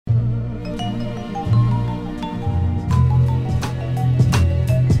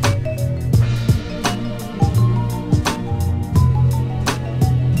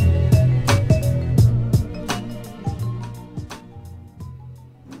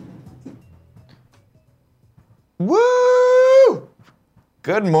Woo!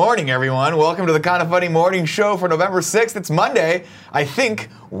 Good morning, everyone. Welcome to the Kind of Funny Morning Show for November 6th. It's Monday. I think.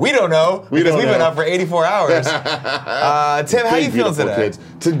 We don't know because we've been up for 84 hours. Tim, how you feeling today? Kids.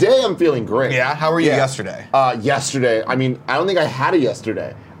 Today, I'm feeling great. Yeah? How were you yesterday? Yesterday, I mean, I don't think I had a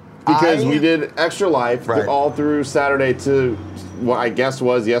yesterday because we did Extra Life all through Saturday to what I guess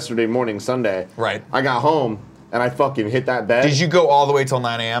was yesterday morning, Sunday. Right. I got home and I fucking hit that bed. Did you go all the way till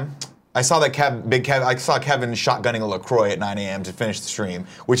 9 a.m.? I saw that I saw Kevin shotgunning a LaCroix at 9 a.m. to finish the stream,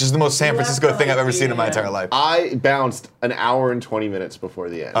 which is the most San Francisco thing I've ever seen in my entire life. I bounced an hour and 20 minutes before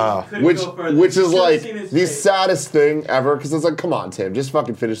the end, which is like the saddest thing ever, because it's like, come on, Tim, just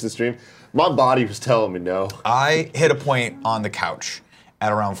fucking finish the stream. My body was telling me no. I hit a point on the couch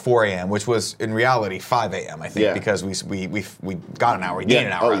at around 4 a.m., which was in reality 5 a.m. I think, because we got an hour, we gained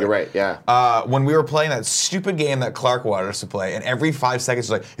an hour. Oh, you're right. Yeah. When we were playing that stupid game that Clark wanted us to play, and every 5 seconds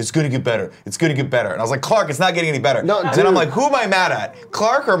was like, "It's gonna get better. It's gonna get better." And I was like, "Clark, it's not getting any better." No, and then I'm like, "Who am I mad at,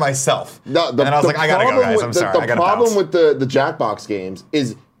 Clark or myself?" No, and I was like, "I gotta go, guys. I'm sorry. I gotta bounce." The problem with the Jackbox games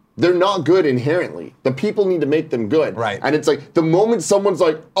is they're not good inherently. The people need to make them good. Right. And it's like the moment someone's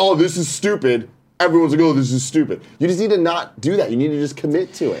like, "Oh, this is stupid," everyone's like, "Oh, this is stupid." You just need to not do that. You need to just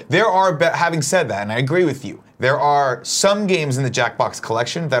commit to it. There are, having said that, and I agree with you, there are some games in the Jackbox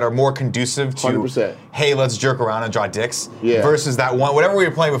collection that are more conducive to, 100%. Hey, let's jerk around and draw dicks, Yeah. versus that one, whatever we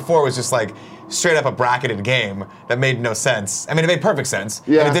were playing before was just like straight up a bracketed game that made no sense. I mean, it made perfect sense.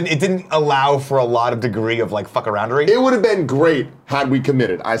 Yeah. And it didn't allow for a lot of degree of like fuck-aroundery. It would have been great had we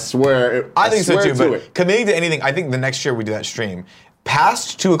committed. I swear. I think so too, but it. committing to anything, I think the next year we do that stream,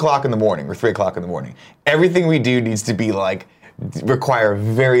 past 2 o'clock in the morning or 3 o'clock in the morning, everything we do needs to be like, require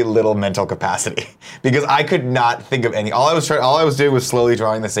very little mental capacity, because I could not think of any. All I was doing was slowly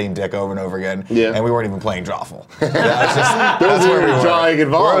drawing the same dick over and over again, and we weren't even playing Drawful. That's where we were. Drawing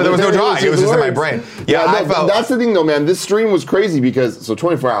involved. There was no drawing. It was just in my brain. Yeah, that's the thing though, man. This stream was crazy because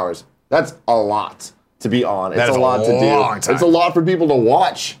 24 hours. That's a lot to be on. It's a lot to do. It's a lot for people to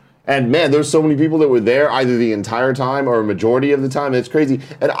watch. And man, there's so many people that were there either the entire time or a majority of the time. It's crazy.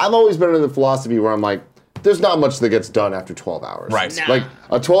 And I've always been in the philosophy where I'm like, there's not much that gets done after 12 hours. Right. No. Like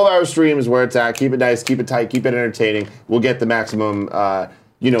a 12-hour stream is where it's at. Keep it nice, keep it tight, keep it entertaining. We'll get the maximum,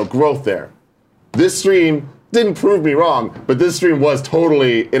 growth there. This stream didn't prove me wrong, but this stream was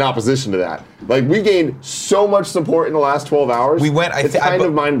totally in opposition to that. Like, we gained so much support in the last 12 hours. It's kind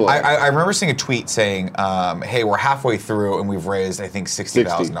of mind-blowing. I remember seeing a tweet saying, hey, we're halfway through and we've raised, I think,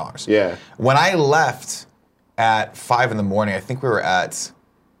 $60,000. Yeah. When I left at 5 in the morning, I think we were at,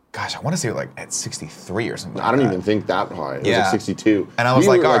 gosh, I want to say like at 63 or something. I don't even think that high. It was like 62. And I was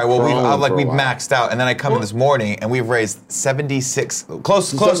like, all right, well, we've maxed out. And then I come in this morning and we've raised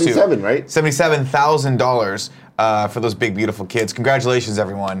close to 77, right? $77,000 for those big, beautiful kids. Congratulations,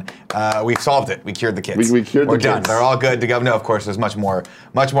 everyone. We've solved it. We cured the kids. We cured the kids. We're done. They're all good to go. No, of course, there's much more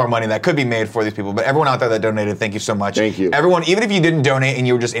money that could be made for these people. But everyone out there that donated, thank you so much. Thank you. Everyone, even if you didn't donate and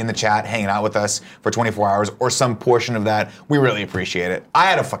you were just in the chat hanging out with us for 24 hours or some portion of that, we really appreciate it. I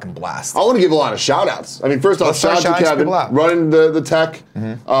had a fucking blast. I want to give a lot of shout outs. I mean, first off, shout out to Kevin, running the tech.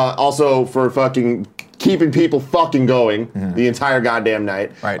 Also for fucking keeping people fucking going the entire goddamn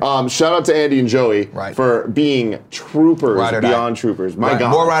night. Right. Shout out to Andy and Joey for being troopers beyond troopers. My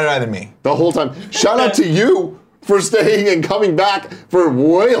God. More ride or die than me. The whole time. Shout out to you for staying and coming back for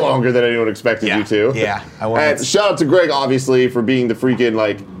way longer than anyone expected you to. Yeah. And shout out to Greg, obviously, for being the freaking,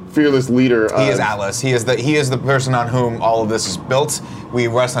 like, fearless leader. He is Atlas. He is the person on whom all of this is built. We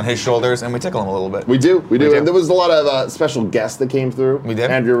rest on his shoulders and we tickle him a little bit. We do. And there was a lot of special guests that came through. We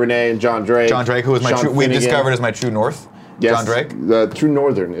did. Andrew Renee and John Drake. John Drake, who is we discovered as my true north. Yes, John Drake. The true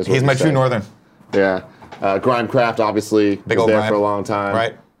northern is what he's my true northern. Yeah. Grimecraft, obviously, Big was old there Grime. for a long time.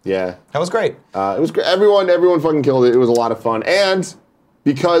 Right. Yeah. That was great. It was great. Everyone fucking killed it. It was a lot of fun. And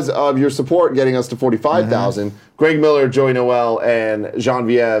because of your support getting us to 45,000, Greg Miller, Joey Noel, and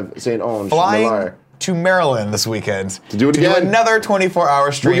Genevieve St. Onge flying to Maryland this weekend to do it again. Do another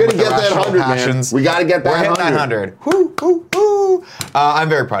 24-hour stream. We're gonna get that 100, man. We gotta get that 100. We're hitting that 100. Woo, woo, woo. I'm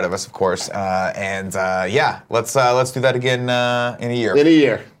very proud of us, of course. Let's do that again in a year. In a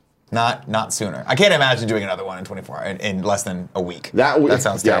year. Not sooner. I can't imagine doing another one in 24 hours, in less than a week. That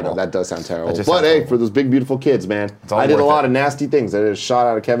sounds terrible. No, that does sound terrible. But hey, for those big, beautiful kids, man, I did a lot of nasty things. I did a shot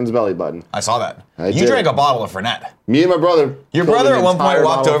out of Kevin's belly button. I saw that. You drank a bottle of Fernet. Me and my brother. Your brother at one point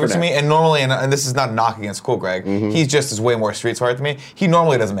walked over to me, and normally, and this is not a knock against Cool Greg, he's just as way more street smart than me. He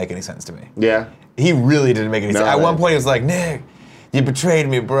normally doesn't make any sense to me. Yeah. He really didn't make any sense. At one point, he was like, Nick, you betrayed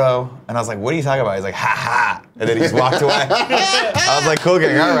me, bro. And I was like, what are you talking about? He's like, ha ha. And then he just walked away. I was like, cool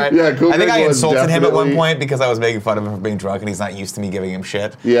gang, all right. Yeah, cool. I think I insulted him at one point because I was making fun of him for being drunk and he's not used to me giving him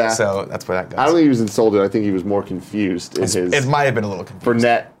shit. Yeah. So that's where that goes. I don't think he was insulted. I think he was more confused in his. It might have been a little confused.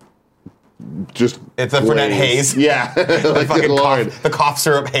 Fournette. It's a Fournette haze. Yeah. The fucking the cough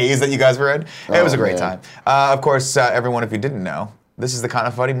syrup haze that you guys were in. It was a great time. Of course, everyone, if you didn't know, this is the Kinda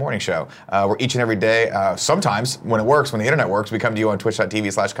Funny Morning Show, where each and every day, sometimes when it works, when the internet works, we come to you on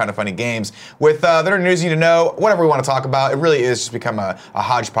twitch.tv/kindafunnygames with the news you need to know, whatever we want to talk about. It really is just become a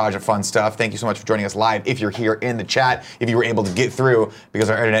hodgepodge of fun stuff. Thank you so much for joining us live. If you're here in the chat, if you were able to get through,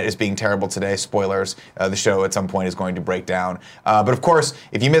 because our internet is being terrible today, spoilers, the show at some point is going to break down. But of course,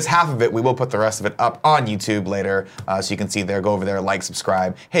 if you miss half of it, we will put the rest of it up on YouTube later, so you can see there. Go over there, like,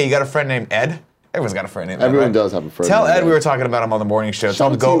 subscribe. Hey, you got a friend named Ed? Everyone's got a friend named Ed. Everyone does have a friend. Tell Ed we were talking about him on the morning show. Tell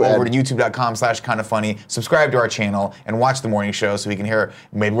him to go over to youtube.com/kindafunny, subscribe to our channel, and watch the morning show so we can hear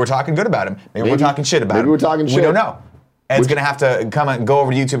maybe we're talking good about him. Maybe we're talking shit about him. Maybe we're talking shit. We don't know. Ed's going to have to come and go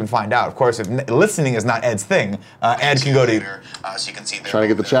over to YouTube and find out. Of course, if listening is not Ed's thing, Ed can go to so you can see there. Trying to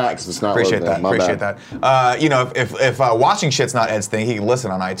get the chat because it's not Appreciate that. Appreciate that. You know, if watching shit's not Ed's thing, he can listen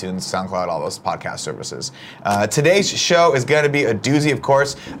on iTunes, SoundCloud, all those podcast services. Today's show is going to be a doozy, of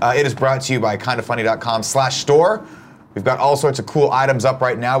course. It is brought to you by kindafunny.com/store. We've got all sorts of cool items up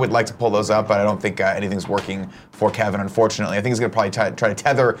right now. We'd like to pull those up, but I don't think anything's working for Kevin, unfortunately. I think he's going to probably try to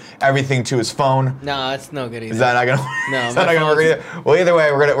tether everything to his phone. No, it's no good either. Is that not going to No, is that not going to work either? Well, either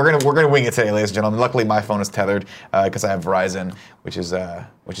way, we're gonna wing it today, ladies and gentlemen. Luckily, my phone is tethered because I have Verizon, which is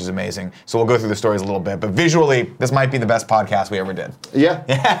amazing. So we'll go through the stories a little bit. But visually, this might be the best podcast we ever did. Yeah,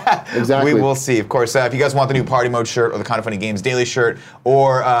 exactly. We will see. Of course, if you guys want the new Party Mode shirt or the Kinda Funny Games Daily shirt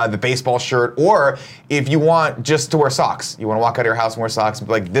or the baseball shirt, or if you want just to wear socks, you want to walk out of your house and wear socks and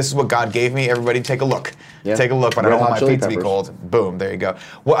be like, this is what God gave me, everybody take a look. Yeah. Take a look, but I don't want my feet to be cold. Boom, there you go.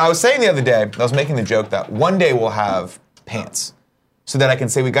 Well, I was saying the other day, I was making the joke that one day we'll have pants so that I can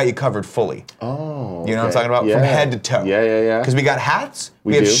say we got you covered fully. Oh, you know what I'm talking about? From head to toe. Yeah. Because we got hats,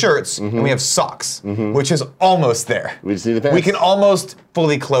 we have shirts, and we have socks, which is almost there. We just need the pants. We can almost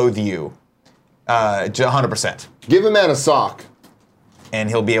fully clothe you 100%. Give a man a sock. And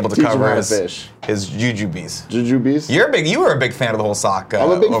he'll be able to cover his jujubes. Jujubes? You were a big fan of the whole sock.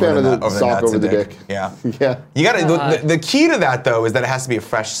 I'm a big fan of the sock over the dick. Yeah. Yeah. You got the key to that though is that it has to be a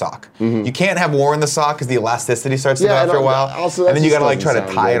fresh sock. You can't have worn the sock because the elasticity starts to go after a while. Also, and then you got to like try to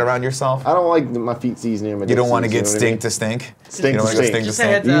tie it around yourself. I don't like my feet seasoning. You don't want to get stink to stink. Stink to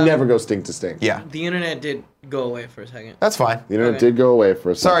stink. You never go stink to stink. Yeah. The internet did go away for a second. That's fine. The internet did go away for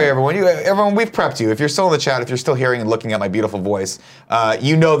a second. Sorry, everyone. Everyone, we've prepped you. If you're still in the chat, if you're still hearing and looking at my beautiful voice,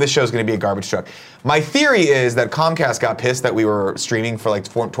 you know this show's going to be a garbage truck. My theory is that Comcast got pissed that we were streaming for like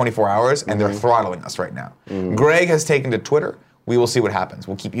 24 hours, and they're throttling us right now. Greg has taken to Twitter. We will see what happens.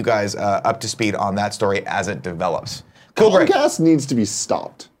 We'll keep you guys up to speed on that story as it develops. Cool, Comcast needs to be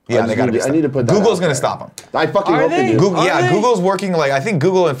stopped. Yeah, they gotta be stopped. I need to put that Google's going to stop them. I fucking hope they do. Google's working like, I think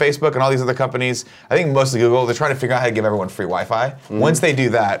Google and Facebook and all these other companies, I think mostly Google, they're trying to figure out how to give everyone free Wi-Fi. Once they do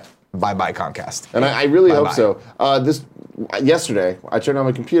that, bye-bye Comcast. And I really hope so. Yesterday, I turned on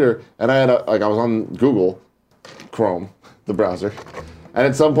my computer and I was on Google Chrome, the browser, and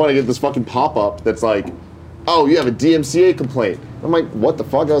at some point I get this fucking pop-up that's like, oh, you have a DMCA complaint. I'm like, what the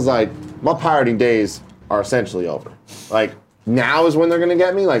fuck? I was like, my pirating days are essentially over. Like, now is when they're gonna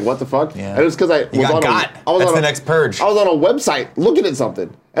get me? Like, what the fuck? Yeah. And it was because I was That's the next purge. I was on a website looking at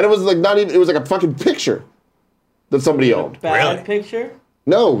something, and it was like not even. It was like a fucking picture that somebody owned. Bad picture?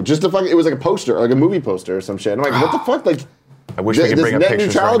 No, just a fucking. It was like a poster, like a movie poster or some shit. And I'm like, what the fuck? Like, I wish we could bring up net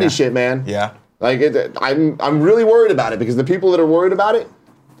pictures neutrality right shit, man. Yeah. Like, I'm really worried about it because the people that are worried about it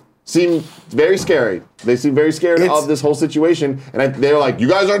seem very scary. They seem very scared of this whole situation, and they're like, you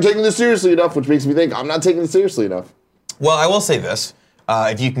guys aren't taking this seriously enough, which makes me think I'm not taking it seriously enough. Well, I will say this.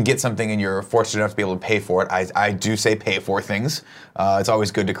 If you can get something and you're fortunate enough to be able to pay for it, I do say pay for things. It's always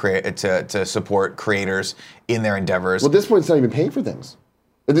good to support creators in their endeavors. Well, at this point, it's not even paying for things.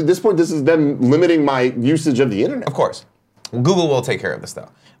 At this point, this is them limiting my usage of the internet. Of course. Google will take care of this, though.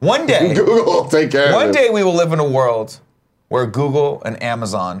 One day, Google will take care of it. One day we will live in a world where Google and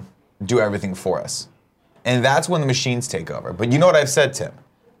Amazon do everything for us. And that's when the machines take over. But you know what I've said, Tim?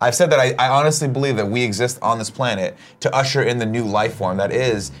 I've said that I honestly believe that we exist on this planet to usher in the new life form that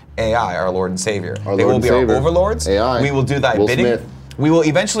is AI, our Lord and Savior. They will be our overlords. AI. We will do thy bidding. Smith.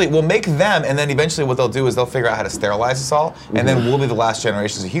 We'll make them, and then eventually what they'll do is they'll figure out how to sterilize us all, and then we'll be the last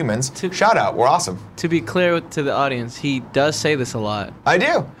generations of humans. Shout out, we're awesome. To be clear to the audience, he does say this a lot. I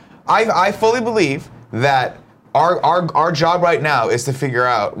do. I fully believe that Our job right now is to figure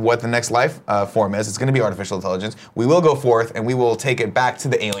out what the next life form is. It's going to be artificial intelligence. We will go forth and we will take it back to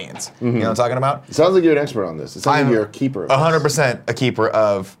the aliens. You know what I'm talking about? It sounds like you're an expert on this. It sounds like you're a keeper. 100% a keeper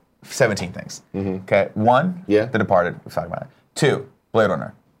of 17 things. Okay, 1, The Departed. We've talked about it. 2, Blade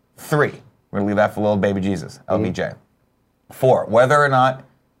Runner. 3, we're going to leave that for little baby Jesus, LBJ. 4, whether or not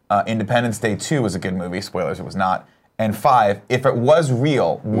Independence Day 2 was a good movie. Spoilers, it was not. And 5, if it was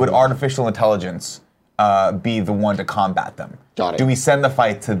real, would artificial intelligence be the one to combat them? Got it. Do we send the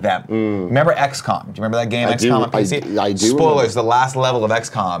fight to them? Remember XCOM? Do you remember that game, XCOM on PC? I do. Spoilers, the last level of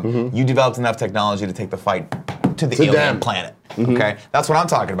XCOM, you developed enough technology to take the fight to the alien planet. Okay? That's what I'm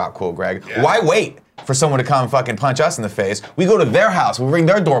talking about, Cool Greg. Yeah. Why wait for someone to come fucking punch us in the face? We go to their house, we ring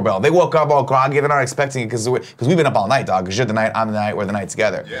their doorbell. They woke up all groggy, they're not expecting it because we've been up all night, dog. Because you're the night, I'm the night, we're the night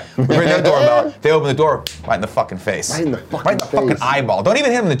together. Yeah. We ring their doorbell, they open the door, right in the fucking face. Right in the fucking eyeball. Don't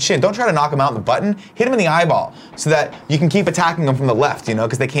even hit him in the chin. Don't try to knock him out in the button. Hit him in the eyeball so that you can keep attacking them from the left, you know,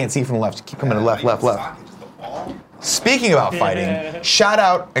 because they can't see from the left. You keep coming to left. Speaking about fighting, shout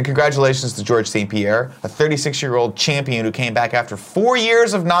out and congratulations to George St. Pierre, a 36-year-old champion who came back after 4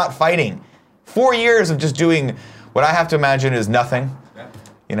 years of not fighting. 4 years of just doing what I have to imagine is nothing,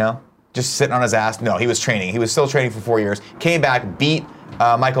 you know, just sitting on his ass. No, he was training. He was still training for 4 years. Came back, beat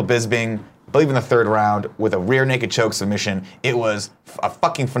Michael Bisping, I believe in the 3rd round, with a rear naked choke submission. It was a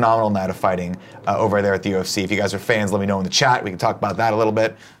fucking phenomenal night of fighting over there at the UFC. If you guys are fans, let me know in the chat. We can talk about that a little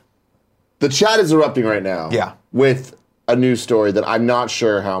bit. The chat is erupting right now. Yeah. With a news story that I'm not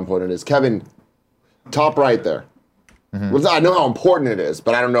sure how important it is. Kevin, top right there. Well, I know how important it is,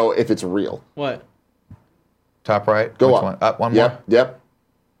 but I don't know if it's real. What? Top right. Go Which up. One? Up one more. Yep.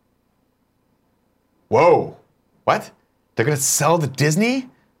 Whoa. What? They're gonna sell to Disney?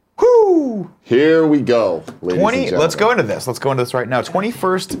 Woo! Here we go, ladies and gentlemen. Let's go into this. Let's go into this right now.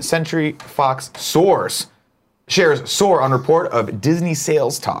 21st Century Fox shares soar on report of Disney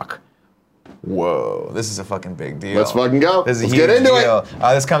sales talk. Whoa, this is a fucking big deal. Let's fucking go. This is a Let's huge get into deal.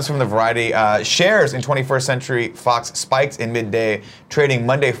 it. This comes from the Variety. Shares in 21st Century Fox spiked in midday trading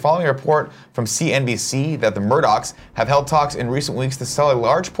Monday following a report from CNBC that the Murdochs have held talks in recent weeks to sell a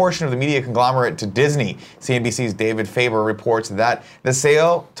large portion of the media conglomerate to Disney. CNBC's David Faber reports that the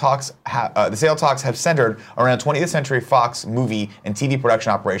sale talks have centered around 20th Century Fox movie and TV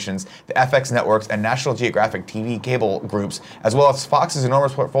production operations, the FX networks, and National Geographic TV cable groups, as well as Fox's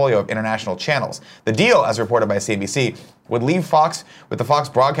enormous portfolio of international channels. The deal, as reported by CNBC, would leave Fox with the Fox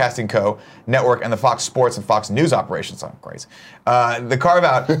Broadcasting Co. network and the Fox Sports and Fox News operations. Oh, great. The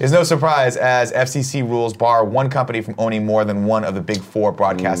carve-out is no surprise as FCC rules bar one company from owning more than one of the big 4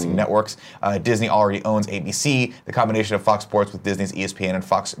 broadcasting networks. Disney already owns ABC. The combination of Fox Sports with Disney's ESPN and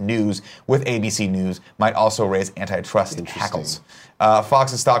Fox News with ABC News might also raise antitrust hackles.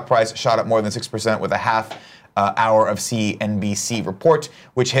 Fox's stock price shot up more than 6% with a half hour of CNBC report,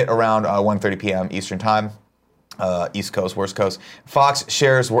 which hit around 1:30 p.m. Eastern Time. East Coast, West Coast. Fox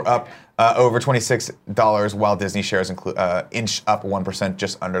shares were up over $26, while Disney shares inch up 1%,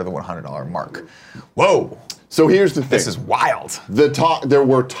 just under the $100 mark. Whoa! So here's the thing. This is wild. There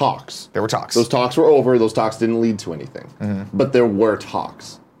were talks. There were talks. Those talks were over. Those talks didn't lead to anything. But there were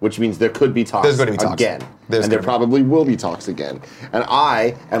talks, which means there could be talks again. There probably will be talks again. And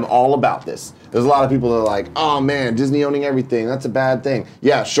I am all about this. There's a lot of people that are like, oh man, Disney owning everything, that's a bad thing.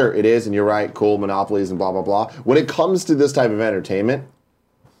 Yeah, sure, it is, and you're right, cool, monopolies and blah, blah, blah. When it comes to this type of entertainment,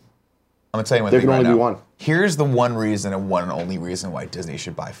 I'm going to tell you one there thing can only be one. Here's the one reason and one and only reason why Disney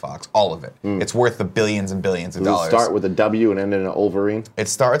should buy Fox. All of it. It's worth the billions and billions of dollars. Does it start with a W and end in an Wolverine? It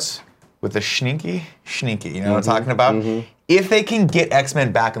starts with a schninky. You know what I'm talking about? If they can get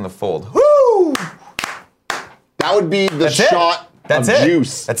X-Men back in the fold, whoo! That would be the shot of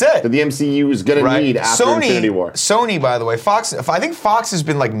juice That's it. that the MCU is going to need after Infinity War. Sony, by the way, Fox. I think Fox has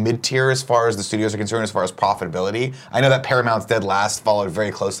been like mid-tier as far as the studios are concerned, as far as profitability. I know that Paramount's dead last, followed very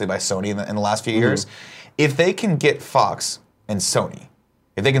closely by Sony in the last few years. If they can get Fox and Sony,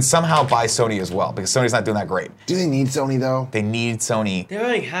 if they can somehow buy Sony as well, because Sony's not doing that great. Do they need Sony though? They need Sony. They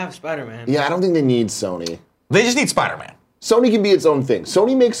already have Spider-Man. Yeah, I don't think they need Sony. They just need Spider-Man. Sony can be its own thing.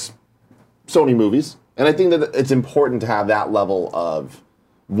 Sony makes Sony movies, and I think that it's important to have that level of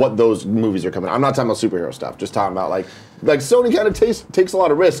what those movies are coming. I'm not talking about superhero stuff. Just talking about like Sony kind of takes a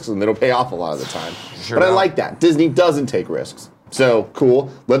lot of risks, and they don't pay off a lot of the time. But I like that. Disney doesn't take risks. So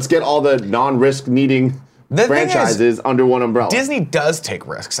cool. Let's get all the non-risk needing franchises under one umbrella. Disney does take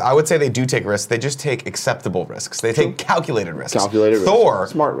risks. I would say they do take risks. They just take acceptable risks. They take calculated risks. Calculated Thor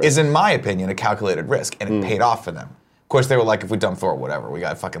Smart risk. is, in my opinion, a calculated risk, and it paid off for them. course, they were like, if we dump Thor, whatever. We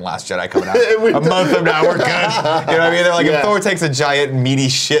got fucking Last Jedi coming out a month from now. We're good. You know what I mean? They're like, if Thor takes a giant meaty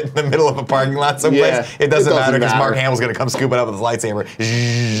shit in the middle of a parking lot someplace, it doesn't matter because Mark Hamill's gonna come scoop it up with his lightsaber,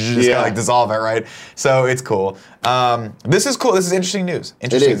 just kind of like dissolve it, right? So it's cool. This is cool. This is interesting news.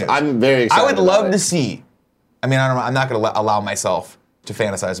 Interesting news. I'm very excited. I would love to see. I mean, I don't know. I'm not gonna allow myself to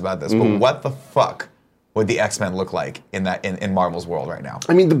fantasize about this, but what the fuck would the X-Men look like in Marvel's world right now?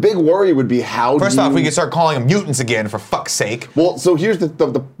 I mean, the big worry would be how. First off, we could start calling them mutants again, for fuck's sake. Well, so here's the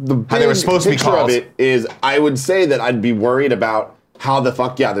big how they were supposed to be picture called. of it is, I would say that I'd be worried about how the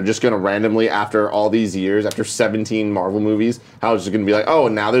fuck, they're just gonna randomly, after all these years, after 17 Marvel movies, how it's just gonna be like, oh,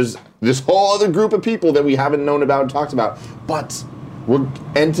 and now there's this whole other group of people that we haven't known about and talked about. But we're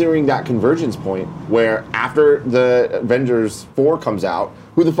entering that convergence point where after the Avengers 4 comes out,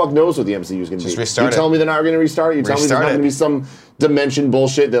 who the fuck knows what the MCU is going to be? Just restart it. You tell me they're not going to restart it? You tell me there's not going to be some dimension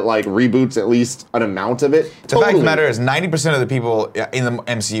bullshit that like reboots at least an amount of it? The fact of the matter is 90% of the people in the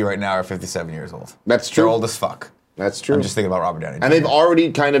MCU right now are 57 years old. That's true. They're old as fuck. That's true. I'm just thinking about Robert Downey Jr. And they've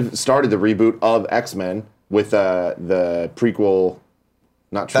already kind of started the reboot of X-Men with the prequel,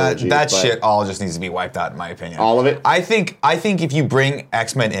 not trilogy. That shit all just needs to be wiped out, in my opinion. All of it? I think if you bring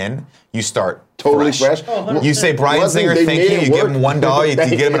X-Men in, you start totally fresh. You say Bryan Singer, thank you. You give him $1.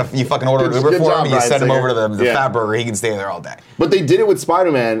 You get him you fucking order an Uber for him. You send him over to the Fat Burger. He can stay there all day. But they did it with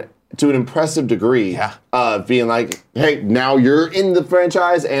Spider-Man to an impressive degree. Of being like, hey, now you're in the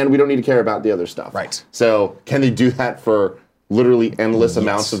franchise, and we don't need to care about the other stuff. Right. So can they do that for literally endless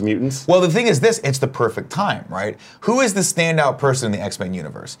amounts of mutants? Well, the thing is this, it's the perfect time, right? Who is the standout person in the X-Men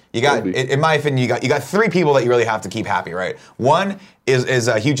universe? You got, in my opinion, you got three people that you really have to keep happy, right? One is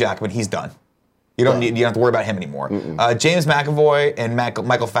Hugh Jackman. He's done. You don't have to worry about him anymore. James McAvoy and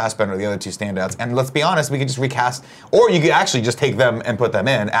Michael Fassbender are the other two standouts. And let's be honest, we could just recast, or you could actually just take them and put them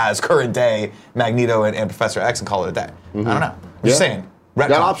in as current day Magneto and Professor X and call it a day. I don't know. I'm just saying. Retcon,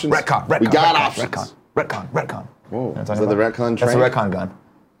 got options. Retcon. We got options. Retcon. Whoa. Is that the retcon trank? That's a retcon gun.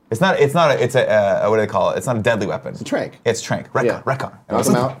 It's a what do they call it? It's not a deadly weapon. It's a trank. It's trank. Retcon. Knock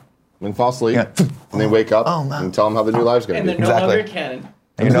them out, then fall asleep, and they wake up and tell them how their new life's going to be. And they're no longer canon.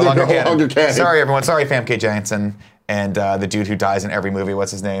 And you're no longer canon. Sorry, everyone. Sorry, Famke Janssen and the dude who dies in every movie.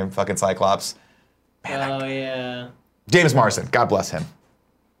 What's his name? Fucking Cyclops. Man, yeah. James Marsden. God bless him.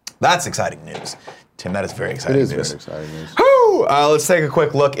 That's exciting news. Tim, that is very exciting news. It is very exciting news. Whew! Let's take a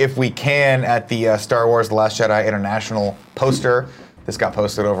quick look, if we can, at the Star Wars The Last Jedi International poster. This got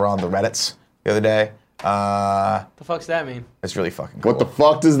posted over on the Reddits the other day. The fuck's that mean? It's really fucking cool. What the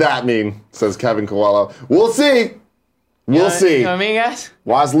fuck does that mean? Says Kevin Coelho. We'll see. We'll see. You know what I mean, guys?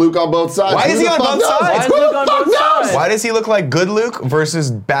 Why is Luke on both sides? Why is he on both sides? Why is Luke on both sides? Why does he look like good Luke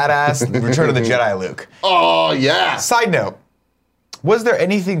versus badass Return of the Jedi Luke? Oh, yeah. Side note. Was there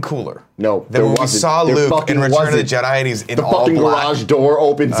anything cooler? No, than when we saw Luke in Return of the Jedi and he's in all black. The fucking garage door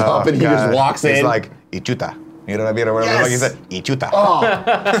opens up and he just walks in. He's like, Ichuta. You know what I mean? Or whatever he said. Ichuta. Oh.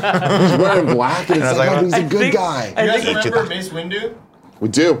 He's wearing black and it's like, oh, he's a good guy. You guys remember Mace Windu? We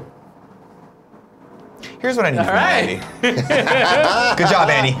do. Here's what I need from Andy. Good job,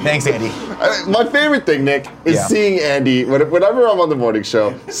 Andy. Thanks, Andy. My favorite thing, Nick, is seeing Andy, whenever I'm on the morning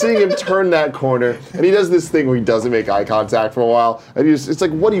show, seeing him turn that corner, and he does this thing where he doesn't make eye contact for a while, and it's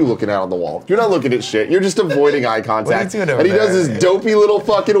like, what are you looking at on the wall? You're not looking at shit. You're just avoiding eye contact. What are you doing over and he there? does this dopey little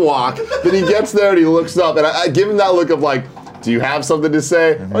fucking walk, then he gets there and he looks up, and I give him that look of like, do you have something to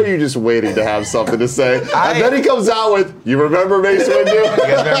say? Or are you just waiting to have something to say? And then he comes out with, you remember Mace Windu? You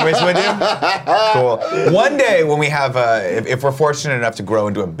guys remember Mace Windu? Cool. One day when we have, if we're fortunate enough to grow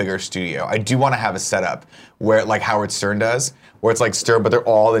into a bigger studio, I do want to have a setup where, like Howard Stern does, where it's like Stern, but they're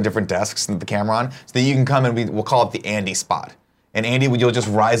all in different desks with the camera on, so that you can come and we'll call it the Andy spot. And Andy, you'll just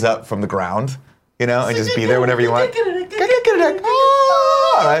rise up from the ground, you know, and just be there whenever you want. And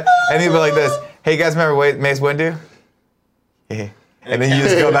he'll be like this, hey, you guys remember Mace Windu? And then you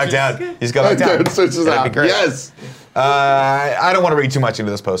just go back down. You just go back down. That'd be great. Yes. I don't want to read too much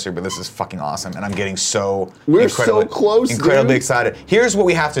into this poster, but this is fucking awesome, and I'm getting We're so close, incredibly excited. Here's what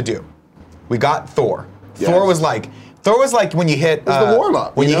we have to do. We got Thor. Yes. Thor was like when you hit. It was the warm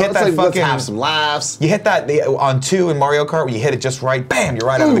up. When you hit that like, fucking. Let's have some laughs. You hit that on 2 in Mario Kart where you hit it just right. Bam! You're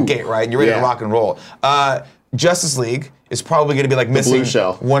right out of the gate, right? And you're ready to rock and roll. Justice League is probably going to be like missing blue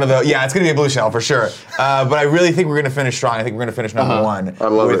shell. One of the it's going to be a blue shell for sure. But I really think we're going to finish strong. I think we're going to finish number 1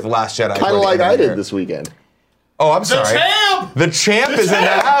 with Last Jedi. Kind of like I did this weekend. Oh, I'm sorry. Champ! The champ is in the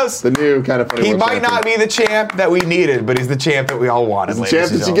house. The new kind of funny. He might not be the champ that we needed, but he's the champ that we all wanted. He's the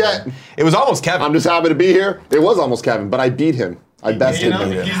champ that you get. It was almost Kevin. I'm just happy to be here. It was almost Kevin, but I beat him. I bested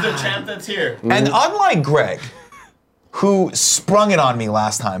him. He's the champ that's here. And unlike Greg, who sprung it on me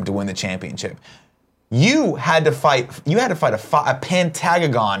last time to win the championship, You had to fight a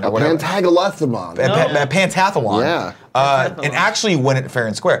pentagagon. A Pentagolethamon. A pentathlon. Yeah. And actually win it fair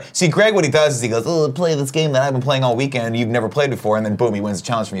and square. See, Greg, what he does is he goes, "Oh, play this game that I've been playing all weekend. You've never played before," and then boom, he wins the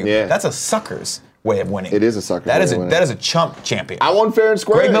challenge from you. Yeah. That's a sucker's way of winning. It is a sucker's way of winning. That is a chump champion. I won fair and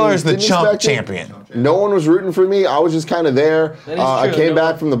square. Greg Miller and is the didn't chump expect it. champion. No one was rooting for me. I was just kind of there. That is I true. came No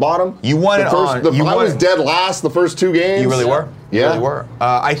back one- from the bottom. You won it on- you I won was it. dead last the first 2 games. You really were. You Yeah. really were.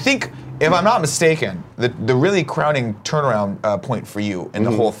 I think, if I'm not mistaken, the really crowning turnaround point for you in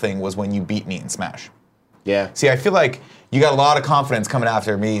the whole thing was when you beat me in Smash. Yeah. See, I feel like you got a lot of confidence coming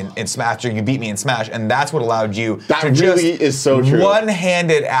after me in Smash. After you beat me in Smash, and that's what allowed you That to really just is so true.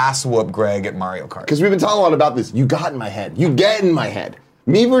 one-handed ass whoop Greg at Mario Kart. Because we've been talking a lot about this. You got in my head. You get in my head.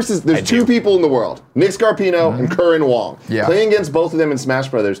 Me versus, there's I 2 do. people in the world, Nick Scarpino and Curran Wong. Yeah. Playing against both of them in Smash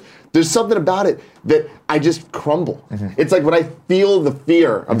Brothers, there's something about it that I just crumble. It's like when I feel the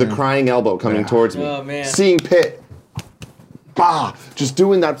fear of the crying elbow coming towards me. Oh, man. Seeing Pitt, just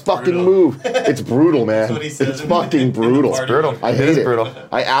doing that fucking brutal. move. It's brutal, man. what he says It's in the- fucking in the brutal. party. Brutal. I It hate is it. brutal.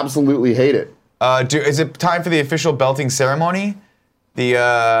 I absolutely hate it. Is it time for the official belting ceremony? The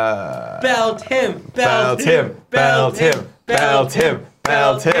Belt him. belt him, belt him, belt him,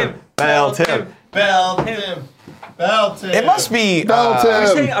 belt him, belt him. Belt him. Belt him. It must be Belt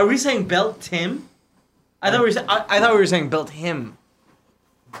him. Are we saying belt Tim? I thought we were saying belt him.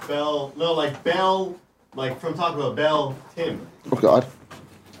 Bell. No, like Bell. Like from Taco Bell. Bell Tim. Oh, God.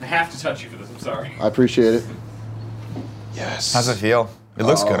 I have to touch you for this. I'm sorry. I appreciate it. Yes. How's it feel? It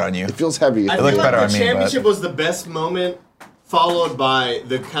looks good on you. It feels heavy. I It feel looked like better the on me, championship but- was the best moment, followed by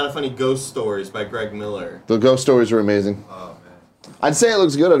the kind of funny ghost stories by Greg Miller. The ghost stories are amazing. Oh man. I'd say it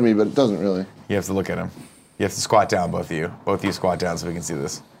looks good on me, but it doesn't really. You have to look at him. You have to squat down, both of you. Both of you squat down so we can see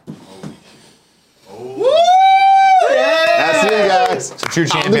this. That's me, guys. True I'm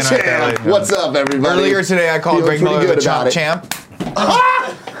champion the right there. champ. ladies and What's gentlemen. up, everybody? Earlier today, I called Feeling Greg Miller pretty the good about chump it.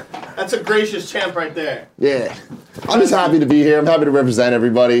 champ. That's a gracious champ right there. Yeah. I'm just happy to be here. I'm happy to represent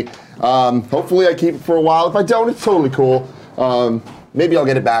everybody. Hopefully I keep it for a while. If I don't, it's totally cool. Maybe I'll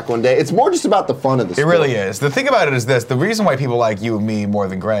get it back one day. It's more just about the fun of the It sport. really is. The thing about it is this: the reason why people like you and me more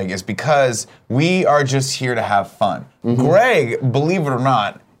than Greg is because we are just here to have fun. Greg, believe it or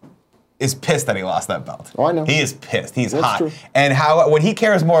not, is pissed that he lost that belt. Oh, I know. He is pissed. He's That's hot. true. And when he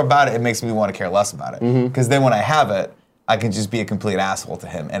cares more about it, it makes me want to care less about it. Because then when I have it, I can just be a complete asshole to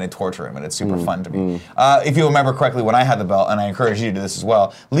him and torture him, and it's super fun to me. If you remember correctly, when I had the belt, and I encourage you to do this as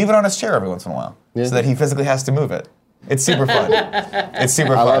well, leave it on his chair every once in a while, so that he physically has to move it. It's super fun. It's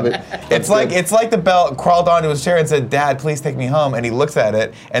super fun. love it. It's like the belt crawled onto his chair and said, "Dad, please take me home." And he looks at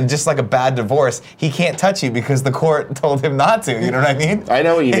it, and just like a bad divorce, he can't touch you because the court told him not to. You know what I mean? I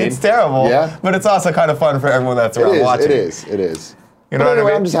know what you mean. It's terrible. Yeah. But it's also kind of fun for everyone that's It around is. watching. It is. It is. You know But what I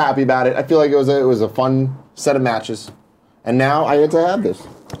anyway, mean? I'm just happy about it. I feel like it was a fun set of matches, and now I get to have this.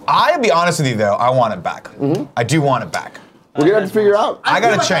 I'll be honest with you though, I want it back. I do want it back. We're gonna have to figure out. I feel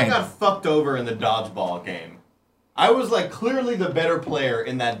gotta like change. I got fucked over in the dodgeball game. I was like clearly the better player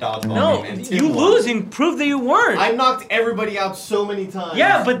in that dodgeball No, game. And Tim you won. losing proved that you weren't. I knocked everybody out so many times.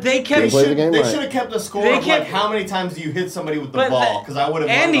 yeah, but they kept. Didn't play the game They right. should have kept a score They of kept- like how many times do you hit somebody with the But ball? Because I would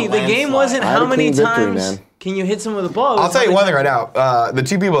have. Andy, the game wasn't I had how a many clean victory, times man. can you hit someone with a ball. I'll tell you one thing right now. The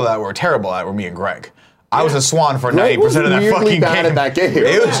two people that were terrible at were me and Greg. I was a swan for 90% of that weirdly fucking bad game. at that game.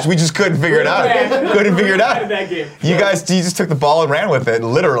 It was, we just couldn't figure it out. Couldn't figure it out. that game. You just took the ball and ran with it,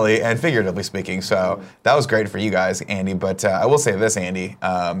 literally and figuratively speaking. So that was great for you guys, Andy. But I will say this, Andy.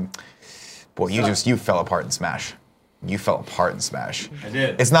 Boy, you fell apart in Smash. You fell apart in Smash. I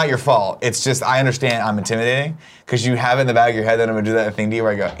did. It's not your fault. It's just I understand I'm intimidating because you have it in the back of your head that I'm gonna do that thing to you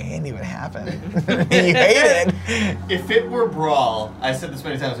where I go, Andy, what happened? You hate it. If it were Brawl, I said this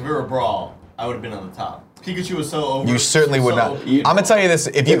many times. If it were Brawl, I would have been on the top. Pikachu was so over. You certainly would so not. OP. I'm gonna tell you this: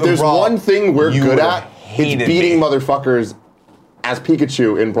 if you If there's Brawl, one thing we're you good would've at, hated it's beating me. motherfuckers as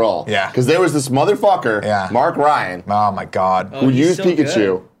Pikachu in Brawl. Yeah. Because there was this motherfucker, Yeah. Mark Ryan, Oh my God. who he's used so Pikachu,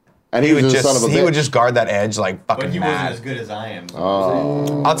 good. and He he was would just a son of a bitch. he would just guard that edge like fucking But he wasn't mad. as good as I am.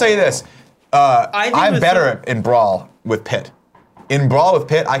 I'll tell you this: I think I'm with better in Brawl with Pit. In Brawl with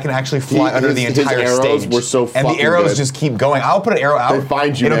Pit, I can actually fly under the his entire arrows stage. were so and the fucking arrows good. just keep going. I'll put an arrow out. They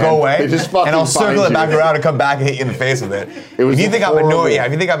find you, It'll man. go away. They just fucking and I'll circle find it back you. around and come back and hit you in the face with it. It was if you think I'm horrible. annoying, if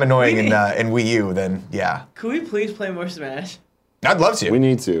you think I'm annoying in Wii U, then yeah, Could we please play more Smash? I'd love to. We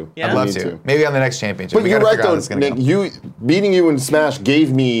need to. Yeah? I'd We love need to. Maybe on the next championship. But we you're gotta right figure out how though, this is gonna Nick. go. Beating you in Smash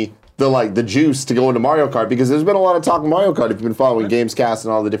gave me the juice to go into Mario Kart because there's been a lot of talk of Mario Kart if you've been following Gamescast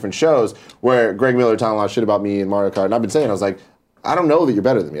and all the different shows where Greg Miller talking a lot of shit about me and Mario Kart, and I've been saying I was like, I don't know that you're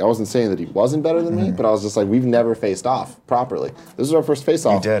better than me. I wasn't saying that he wasn't better than me, but I was just like, we've never faced off properly. This is our first face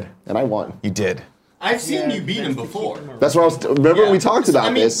off. did. and I won. You did. I've seen you beat him before. That's what I was. Remember when we talked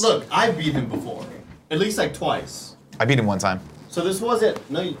about this? Look, I beat him before, at least like twice. I beat him one time. So this wasn't.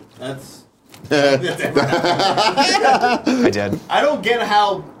 No, that's. I did. I don't get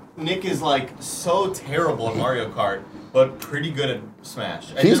how Nick is like so terrible at Mario Kart, but pretty good at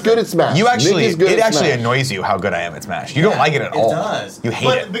Smash. He's good at Smash. You actually, Nick is good it at actually Smash. annoys you how good I am at Smash. You don't like it at all. It does. You hate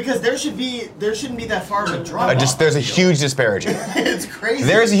but it. Because there shouldn't be that far of a drop. There's a huge disparity. It's crazy.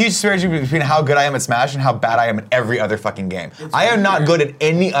 There's a huge disparity between how good I am at Smash and how bad I am at every other fucking game. I am not good at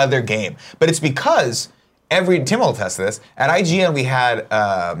any other game, but it's because Tim will attest to this. At IGN, we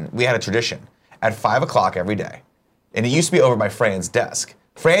had a tradition at 5 o'clock every day, and it used to be over by Fran's desk.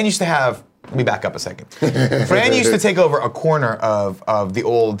 Fran used to have. Let me back up a second. Fran used to take over a corner of the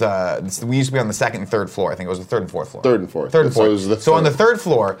old. We used to be on the second and third floor. I think it was the third and fourth floor. Third and fourth. Third and So it fourth. was the So on the third. third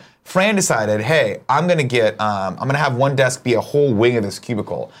floor, Fran decided, hey, I'm gonna have one desk be a whole wing of this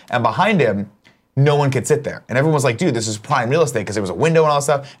cubicle, and behind him, no one could sit there. And everyone was like, dude, this is prime real estate because there was a window and all that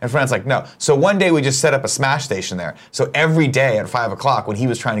stuff. And Fran's like, no. So one day we just set up a Smash station there. So every day at 5 o'clock when he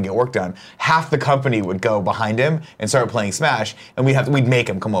was trying to get work done, half the company would go behind him and start playing Smash, and we'd make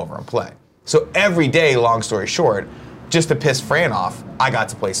him come over and play. So every day, long story short, just to piss Fran off, I got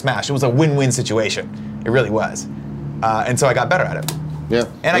to play Smash. It was a win-win situation. It really was. And so I got better at it. Yeah.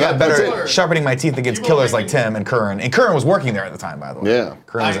 And I got That's better at sharpening my teeth against People killers are like Tim and Curran. And Curran was working there at the time, by the way. Yeah.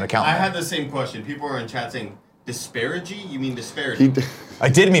 Curran was an I accountant. had the same question. People were in chat saying, disparity? You mean disparity? I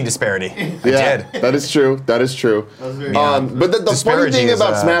did mean disparity. I did. That is true. That is true. was very But the funny Disparity thing is,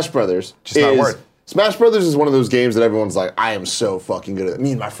 about Smash Brothers just not a is word. Smash Brothers is one of those games that everyone's like, I am so fucking good at it.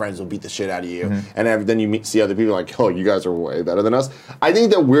 Me and my friends will beat the shit out of you. And then you see other people like, oh, you guys are way better than us. I think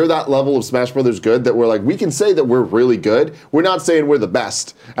that we're that level of Smash Brothers good that we're like, we can say that we're really good. We're not saying we're the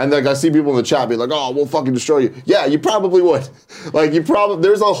best. And like I see people in the chat be like, oh, we'll fucking destroy you. Yeah, you probably would. Like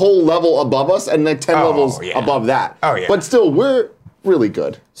there's a whole level above us and like 10 levels above that. Oh, yeah. But still, we're really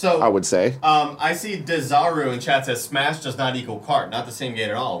good. So I would say. I see Dezaru in chat says Smash does not equal kart. Not the same game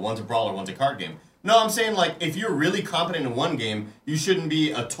at all. One's a brawler, one's a kart game. No, I'm saying like if you're really competent in one game, you shouldn't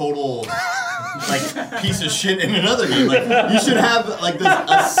be a total like piece of shit in another game. Like you should have like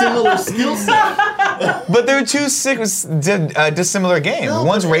a similar skill set. But they're two dissimilar games. No,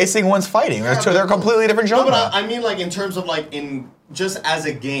 one's but- racing, one's fighting. They're completely different No, genre. but I mean like in terms of like in just as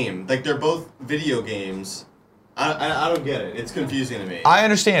a game, like they're both video games. I don't get it. It's confusing to me. I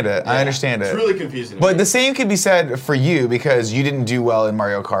understand it. I understand it. It's really confusing to But me. the same could be said for you because you didn't do well in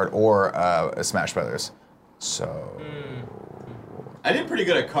Mario Kart or Smash Brothers. So I did pretty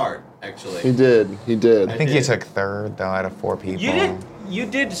good at kart, actually. He did. I think you took third though out of 4 people. You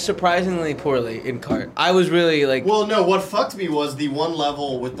did surprisingly poorly in kart. I was really like. Well, no, what fucked me was the one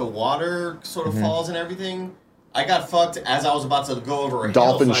level with the water sort of falls and everything. I got fucked as I was about to go over a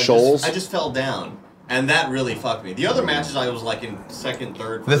Dolphin hill. So Shoals? I just fell down. And that really fucked me. The other matches I was like in second,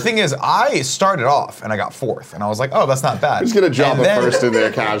 third. The thing is, I started off and I got 4th, and I was like, "Oh, that's not bad." I'm just gonna drop And a then- first in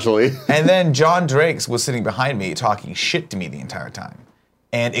there casually. And then John Drakes was sitting behind me talking shit to me the entire time,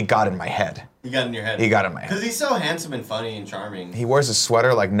 and it got in my head. He got in your head. He got in my head. Because he's so handsome and funny and charming. He wears a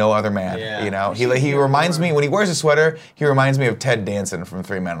sweater like no other man. Yeah. You know, he reminds me when he wears a sweater. He reminds me of Ted Danson from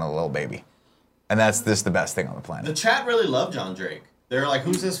 3 Men and a Little Baby, and that's just the best thing on the planet. The chat really loved John Drake. They're like,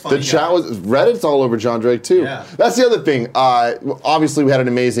 who's this funny The chat guy? was Reddit's all over John Drake too. Yeah. That's the other thing. Obviously, we had an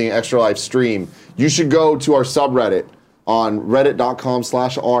amazing Extra Life stream. You should go to our subreddit on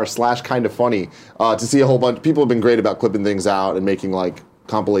reddit.com/r/kindafunny to see a whole bunch. People have been great about clipping things out and making like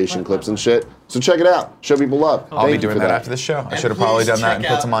compilation clips and shit. So check it out. Show people love. I'll be Thank you doing for that after the show. I And should have probably please done that check and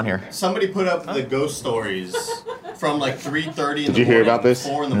put out- some on here. Somebody put up the ghost stories from like 3:30 in the morning. Did you hear about this?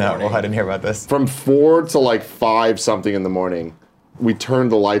 4 in the No, morning. well, I didn't hear about this. From 4 to like 5 something in the morning, we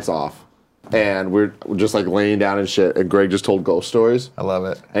turned the lights off. And we're just like laying down and shit. And Greg just told ghost stories. I love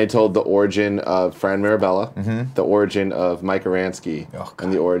it. And he told the origin of Fran Mirabella, the origin of Mike Aransky, Oh,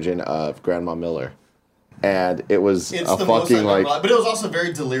 and the origin of Grandma Miller. And it was It's a the most fucking like but it was also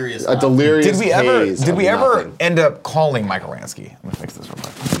very delirious. a delirious Did we ever? haze Did of we ever nothing. end up calling Mike Aransky? I'm gonna fix this real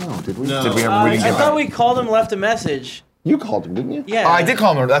quick. No, did we? No. Did we ever? We didn't I get thought back. we called him, left a message. You called him, didn't you? Yeah. I did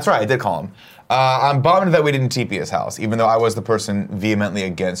call him. That's right. I did call him. I'm bummed that we didn't TP his house, even though I was the person vehemently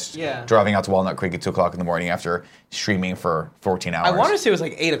against driving out to Walnut Creek at 2 o'clock in the morning after streaming for 14 hours. I want to say it was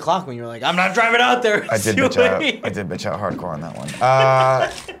like 8 o'clock when you were like, I'm not driving out there. I did bitch out. I did bitch out hardcore on that one.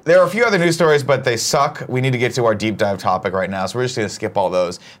 There are a few other news stories, but they suck. We need to get to our deep dive topic right now, so we're just going to skip all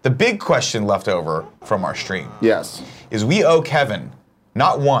those. The big question left over from our stream Yes. is we owe Kevin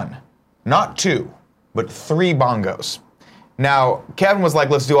not 1, not 2, but 3 bongos. Now, Kevin was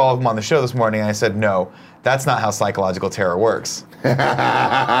like, let's do all of them on the show this morning. And I said, no, that's not how psychological terror works.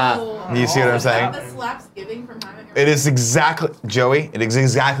 You see what I'm saying? The Slapsgiving from having It is exactly, Joey, it is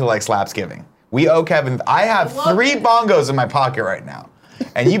exactly like Slapsgiving. We owe Kevin, I have 3 bongos in my pocket right now.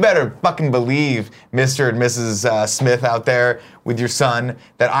 And you better fucking believe, Mr. and Mrs. Smith out there with your son,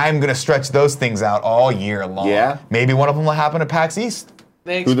 that I'm going to stretch those things out all year long. Yeah? Maybe one of them will happen at PAX East.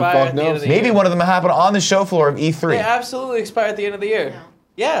 They Who the expire fuck at the end knows? of the Maybe year. one of them will happen on the show floor of E3. They absolutely expire at the end of the year. No.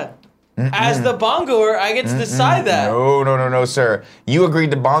 Yeah. As the bongoer, I get to decide that. No, sir. You agreed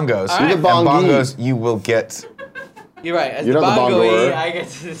to bongos. All right. You're the And bongi. bongos you will get. You're right. As You're the not the bongoer, bongoer. I get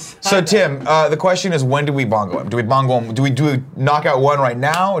to decide. So Tim, the question is, when do we bongo him? Do we bongo him? Do we knock out one right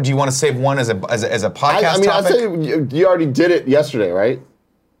now? Or do you want to save one as a podcast I mean, I topic? say you already did it yesterday, right?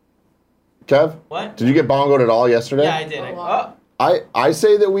 Kev? What? Did you get bongoed at all yesterday? Yeah, I did it. Oh. I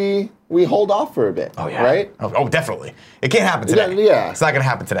say that we hold off for a bit. Oh, yeah. Right? Oh, definitely. It can't happen today. Yeah. It's not going to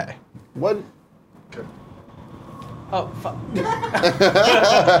happen today. What? Oh, fuck.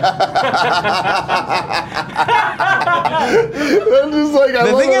 I'm just like,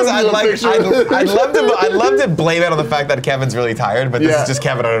 The thing is, I'd love to blame it on the fact that Kevin's really tired, but this Yeah. is just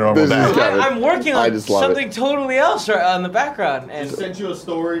Kevin on a normal This day. is Kevin. I'm working I on just love something totally else right on the background. I And sent you a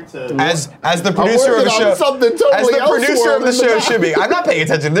story to. As the producer of the working on show, something totally as the else producer for of the him in show the should be. I'm not paying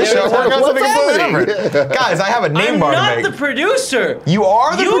attention to this show. I'm working on What's something completely happening? different. Guys, I have a name I'm bar to not make. the producer. You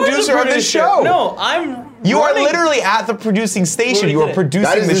are the You're producer of this producer. show. No, I'm. You are running- literally at the producing station. Already You are did it. producing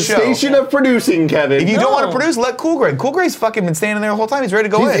That is the the show. station of producing, Kevin. If you don't want to No. produce, let Cool Greg. Cool Greg's fucking been standing there the whole time. He's ready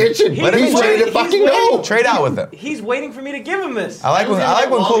to go He's in. itching. Let him He's in. ready to He's fucking waiting. go. Trade out with him. He's waiting for me to give him this. I like when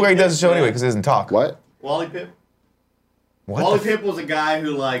Cool Wally Greg does the show Pitt, anyway because he doesn't talk. What? Wally Pipp. What Wally the Pipp was a guy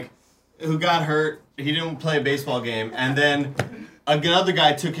who got hurt. He didn't play a baseball game, and then another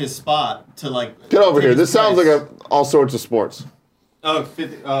guy took his spot to Get over take here. his This sounds place. like all sorts of sports. Oh,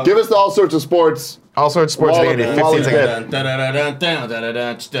 50, Give us the all sorts of sports. All sorts of sports Wally- dated. Wally 15 seconds. Pitt.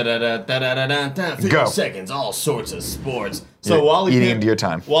 50 Go. seconds, all sorts of sports. So You're Wally eating Pipp, into your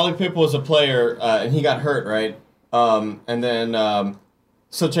time. Wally Pipp was a player, and he got hurt, right? And then,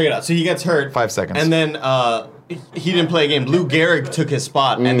 so check it out. So he gets hurt. 5 seconds. And then he didn't play a game. Lou Gehrig took his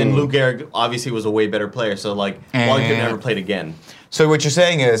spot, and then Lou Gehrig obviously was a way better player. So Wally Pipp never played again. So what you're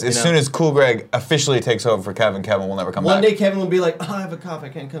saying is, as know. soon as Cool Greg officially takes over for Kevin, Kevin will never come One back. day Kevin will be like, oh, I have a cough, I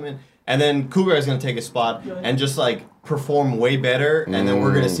can't come in. And then Cougar is going to take a spot and just perform way better. And then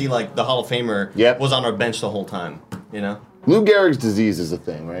we're going to see the Hall of Famer was on our bench the whole time, you know? Lou Gehrig's disease is a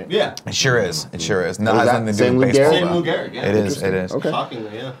thing, right? Yeah. It sure is. It sure is. No, Is has that nothing to do same with Lou baseball. Gehrig? Same though. Lou Gehrig, yeah. It is. It is. Okay.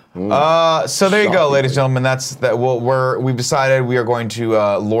 Shockingly, yeah. So there you go, Shocking. ladies and gentlemen. We've decided we are going to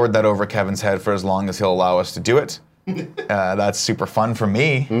lord that over Kevin's head for as long as he'll allow us to do it. That's super fun for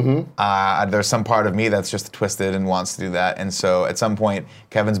me. There's some part of me that's just twisted and wants to do that. And so at some point,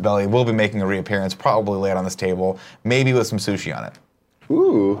 Kevin's belly will be making a reappearance, probably laid on this table, maybe with some sushi on it.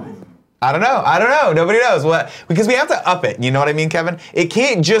 Ooh. I don't know. Nobody knows what, because we have to up it. You know what I mean, Kevin? It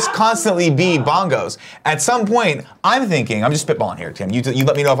can't just constantly be bongos. At some point, I'm thinking, I'm just spitballing here, Tim. You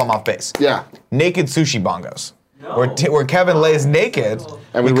let me know if I'm off base. Yeah. Naked sushi bongos. Where Kevin lays naked,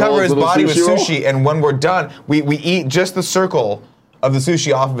 And we we roll cover his his little body with sushi roll? sushi, and when we're done, we eat just the circle of the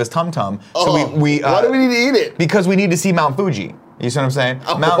sushi off of his tum tum. So we why do we need to eat it? because we need to see Mount Fuji. You see what I'm saying?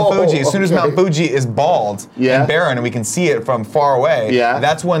 Oh, Mount Fuji. As soon as okay. Mount Fuji is bald Yeah. and barren, and we can see it from far away, Yeah.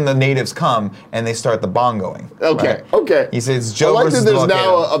 that's when the natives come and they start the bongoing. Okay, right? okay. He says Joe I like versus that the there's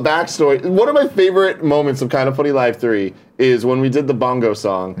now volcano. a backstory. One of my favorite moments of Kind of Funny Live 3 is when we did the bongo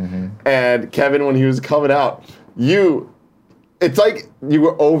song, and Kevin, when he was coming out, it's like you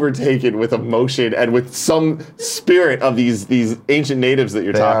were overtaken with emotion and with some spirit of these ancient natives that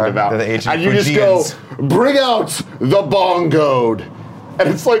you're talking are. about. They're the ancient and you just go, Fujians. bring out the bongoed. And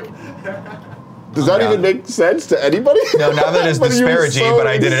it's like, does that God. even make sense to anybody? No, now that is But you were disparaging, so but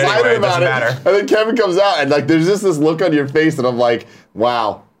I did it excited anyway. It about doesn't matter. And then Kevin comes out and there's just this look on your face and I'm like,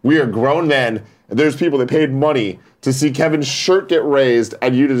 wow, we are grown men. And there's people that paid money to see Kevin's shirt get raised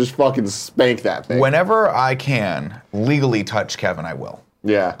and you to just fucking spank that thing. Whenever I can legally touch Kevin, I will.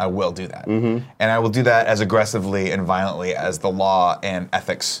 Yeah. I will do that. And I will do that as aggressively and violently as the law and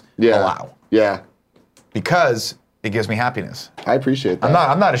ethics allow. Yeah. Because it gives me happiness. I appreciate that.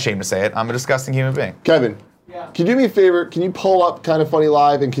 I'm not ashamed to say it. I'm a disgusting human being. Kevin, Yeah. can you do me a favor? Can you pull up Kind of Funny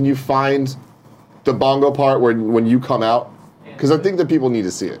Live and can you find the bongo part when you come out? Because I think that people need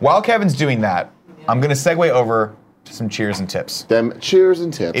to see it. While Kevin's doing that, I'm going to segue over to some cheers and tips. Them cheers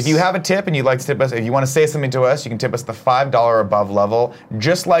and tips. If you have a tip and you'd like to tip us, if you want to say something to us, you can tip us the $5 above level,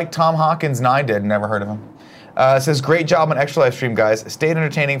 just like Tom Hawkins and I did. Never heard of him. Says, great job on Extra Life Stream, guys. Stayed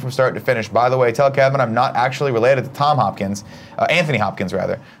entertaining from start to finish. By the way, tell Kevin I'm not actually related to Tom Hopkins. Anthony Hopkins,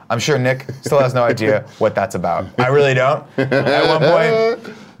 rather. I'm sure Nick still has no idea what that's about. I really don't. At one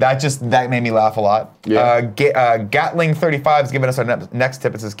point, that made me laugh a lot. Yeah. Gatling35 is giving us our next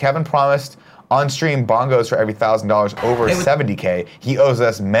tip. It says, Kevin promised on-stream bongos for every $1,000 over 70K. He owes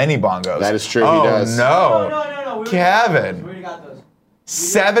us many bongos. That is true, Oh, he does. no. No. We Kevin. already got those.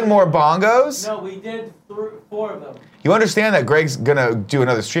 7 more bongos? No, we did 4 of them. You understand that Greg's gonna do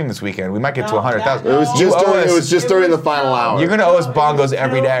another stream this weekend. We might get to No, 100,000. no. It was just during the final hour. You're gonna owe us No, it bongos was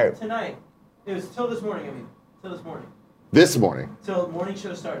every till day. Tonight. It was till this morning, Till this morning. This morning. Till morning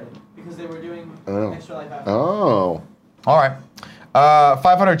show started. Because they were doing Oh. Extra Life after. Oh. All right.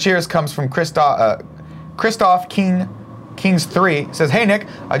 500 cheers comes from Christoph Kings 3 says, hey Nick,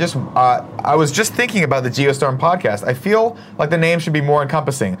 I was just thinking about the Geostorm podcast. I feel like the name should be more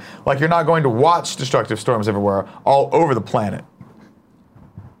encompassing. Like you're not going to watch destructive storms everywhere, all over the planet.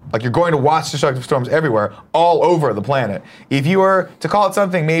 Like you're going to watch destructive storms everywhere, all over the planet. If you were to call it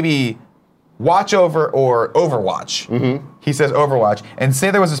something, maybe Watch Over or Overwatch. Mm-hmm. He says Overwatch. And say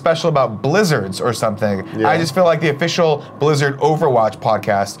there was a special about blizzards or something. Yeah. I just feel like the official Blizzard Overwatch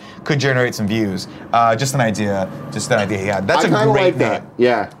podcast could generate some views. Just an idea he had. That's I a kinda great like name. that.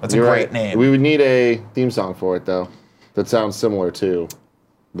 Yeah. That's a you're great right. name. We would need a theme song for it, though. That sounds similar to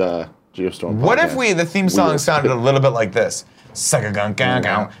the Geostorm What podcast. if the theme song Weird. sounded a little bit like this? Geostorm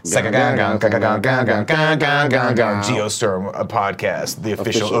podcast, the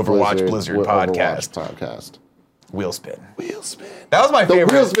official Overwatch Blizzard podcast. Wheel spin. That was my The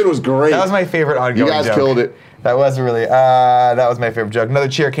favorite. wheel spin was great. That was my favorite ongoing You guys joke. killed it. That was really, that was my favorite joke. Another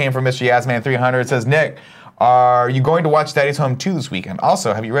cheer came from Mr. Yasman300. It says, Nick, are you going to watch Daddy's Home 2 this weekend?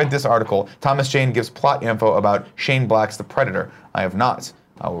 Also, have you read this article? Thomas Jane gives plot info about Shane Black's The Predator. I have not.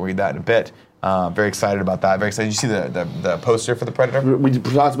 I will read that in a bit. Very excited about that. Very excited. Did you see the poster for The Predator? We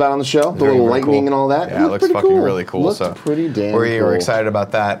talked about it on the show, the Very, little very lightning cool. and all that. Yeah, it looks pretty fucking cool. really cool. Looked So pretty damn we're cool. excited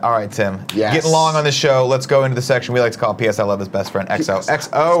about that. All right, Tim. Yes. Getting along on the show. Let's go into the section we like to call P.S. I Love His Best Friend, XO.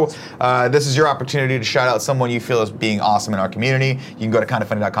 XO, this is your opportunity to shout out someone you feel is being awesome in our community. You can go to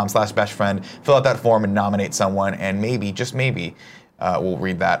kindafunny.com/bestfriend, fill out that form and nominate someone, and maybe, just maybe, we'll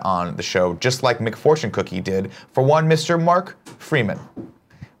read that on the show, just like McFortune Cookie did for one Mr. Mark Freeman.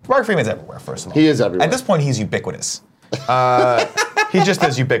 Mark Freeman's everywhere, first of all. He is everywhere. At this point, he's ubiquitous. He just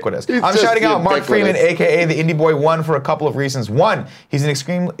is ubiquitous. I'm just shouting out Mark Freeman, ubiquitous. a.k.a. the Indie Boy 1, for a couple of reasons. One, he's an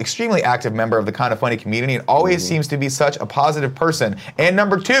extremely active member of the Kinda Funny community and always seems to be such a positive person. And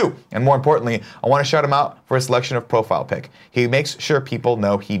number two, and more importantly, I want to shout him out for a selection of profile pic. He makes sure people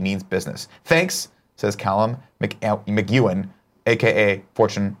know he means business. Thanks, says Callum McEwen, a.k.a.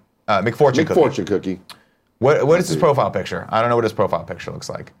 McFortune Cookie. McFortune Cookie. What is his profile picture? I don't know what his profile picture looks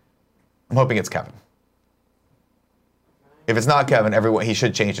like. I'm hoping it's Kevin. If it's not Kevin, he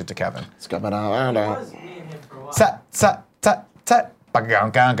should change it to Kevin. It was me and him for a while.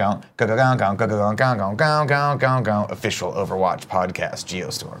 Official Overwatch podcast,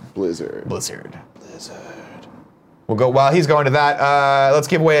 Geostorm. Blizzard. We'll go while he's going to that. Let's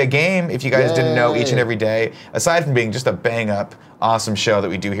give away a game. If you guys didn't know, each and Yay. every day, aside from being just a bang up, awesome show that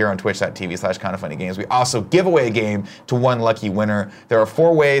we do here on twitch.tv/kindafunnygames, we also give away a game to one lucky winner. There are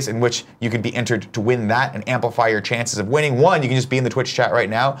 4 ways in which you can be entered to win that and amplify your chances of winning. One, you can just be in the Twitch chat right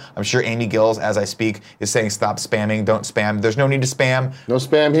now. I'm sure Amy Gills, as I speak, is saying stop spamming, don't spam. There's no need to spam. No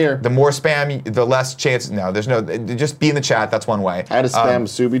spam here. The more spam, the less chance. No, there's no. Just be in the chat. That's one way. I had a spam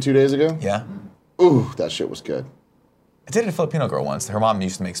Subi 2 days ago. Yeah. Ooh, that shit was good. I dated a Filipino girl once. Her mom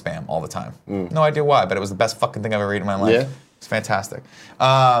used to make spam all the time. No idea why, but it was the best fucking thing I've ever eaten in my life. Yeah? It's fantastic.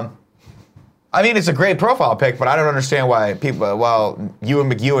 I mean, it's a great profile pic, but I don't understand why people, well, Ewan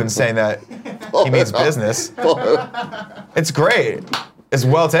McEwen's saying that he means business. It's great. It's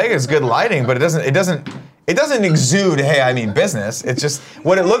well taken. It's good lighting, but it doesn't exude, hey, I mean business. It's just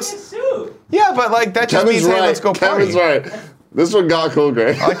what it looks. Suit. Yeah, but like that just Kevin's means, hey, right. let's go party. Kevin's right. This one got cool,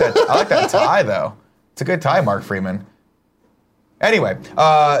 Greg. I like that tie, though. It's a good tie, Mark Freeman. Anyway,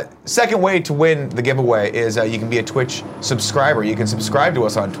 second way to win the giveaway is you can be a Twitch subscriber. You can subscribe to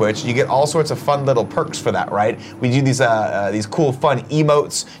us on Twitch. You get all sorts of fun little perks for that, right? We do these cool, fun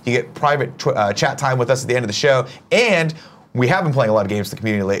emotes. You get private chat time with us at the end of the show, and we have been playing a lot of games with the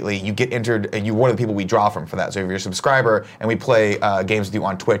community lately. You get entered, and you're one of the people we draw from for that. So if you're a subscriber and we play games with you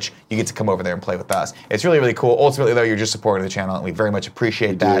on Twitch, you get to come over there and play with us. It's really, really cool. Ultimately, though, you're just supporting the channel, and we very much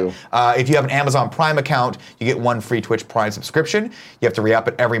appreciate that. do. If you have an Amazon Prime account, you get 1 free Twitch Prime subscription. You have to re-up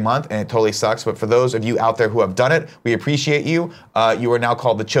it every month, and it totally sucks. But for those of you out there who have done it, we appreciate you. You are now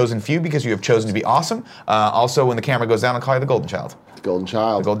called the Chosen Few because you have chosen to be awesome. Also, when the camera goes down, I'll call you the Golden Child. The Golden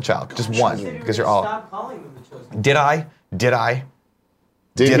Child. The Golden Child. Just one, because you're all. Stop calling them the chosen. Did I? Did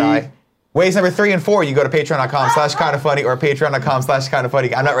Did he? I? Ways number 3 and 4, you go to patreon.com/kindafunny or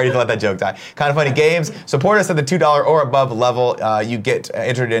patreon.com/kindafunny. I'm not ready to let that joke die. Kinda Funny Games. Support us at the $2 or above level. You get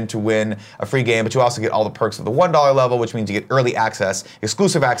entered in to win a free game, but you also get all the perks of the $1 level, which means you get early access,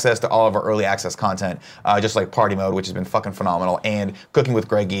 exclusive access to all of our early access content, just like Party Mode, which has been fucking phenomenal, and Cooking with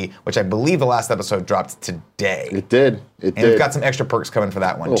Greggy, which I believe the last episode dropped today. It did. And we've got some extra perks coming for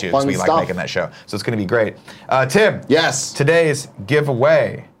that one, too, fun so we like stuff. making that show. So it's going to be great. Tim. Yes. Today's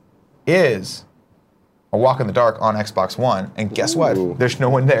giveaway is a Walk in the Dark on Xbox One, and guess what? Ooh. There's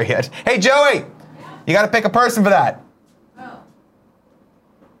no one there yet. Hey, Joey! You gotta pick a person for that.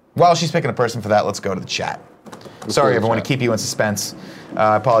 While she's picking a person for that, let's go to the chat. Sorry, everyone, to keep you in suspense.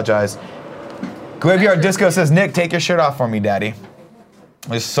 I apologize. Graveyard Disco says, Nick, take your shirt off for me, daddy.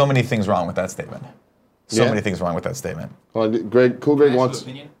 There's so many things wrong with that statement. So Yeah. many things wrong with that statement. Well, Greg wants.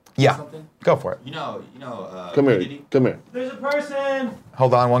 Opinion? Yeah, Something? go for it. You know. Come here. Diddy? Come here. There's a person.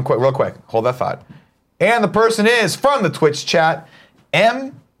 Hold on, real quick. Hold that thought. And the person is from the Twitch chat,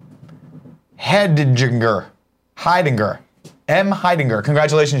 M. Heidinger. M. Heidinger.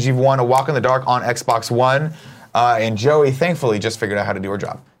 Congratulations, you've won a Walk in the Dark on Xbox One. And Joey, thankfully, just figured out how to do her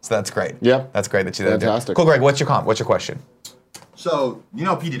job. So that's great. Yep. That's great that you did that. Fantastic. Cool, Greg, what's your question? So, you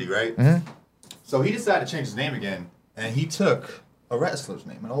know P. Diddy, right? Mm-hmm. So he decided to change his name again, and he took a wrestler's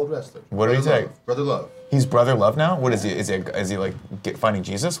name, an old wrestler. What did he Brother take? Love. Brother Love. He's Brother Love now? What is he? Is he like finding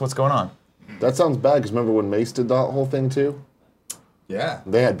Jesus? What's going on? That sounds bad, because remember when Mace did that whole thing, too? Yeah.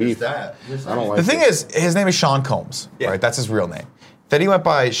 They had beef. There's that. There's I don't like The thing it. is, his name is Sean Combs, Yeah. right? That's his real name. Then he went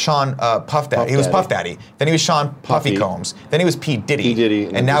by Sean Puff Daddy. He was Puff Daddy. Then he was Sean Puffy Puffy. Combs. Then he was P. Diddy. P. Diddy.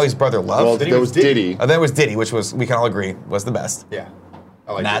 And now he's Brother Love. Well, Diddy there was was Diddy. Then it was Diddy, which was, we can all agree, was the best. Yeah.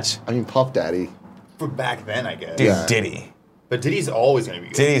 I like Match. I mean, Puff Daddy. it. For back then, I guess. Dude, Yeah. Diddy. But Diddy's always going to be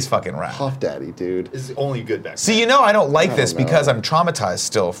good. Diddy's fucking rad. Puff Daddy, dude. Is only good back See, you know I don't like I this don't know. because I'm traumatized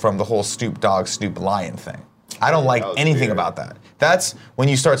still from the whole Snoop Dogg, Snoop Lion thing. I don't like That was anything weird. about that. That's when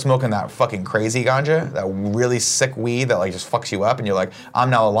you start smoking that fucking crazy ganja, that really sick weed that like just fucks you up, and you're like, I'm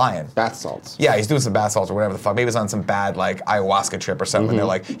now a lion. Bath salts. Yeah, he's doing some bath salts or whatever the fuck. Maybe it's on some bad like ayahuasca trip or something. They're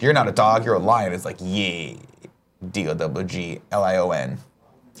like, you're not a dog, you're a lion. It's like, yeah, DOGGLION.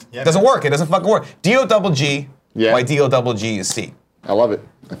 Yeah, Doesn't man. work. It doesn't fucking work. DOGG. Yeah. Why DOGG is C. I love it.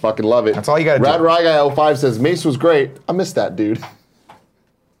 I fucking love it. That's all you gotta do. Rad Rye Guy 05 says, Mace was great. I missed that, dude.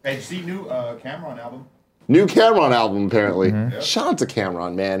 Hey, did you see new Cameron album? New Cameron album, apparently. Mm-hmm. Shout out to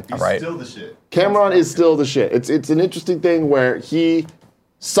Cameron, man. He's Right. still the shit. Cameron is still the shit. It's an interesting thing where he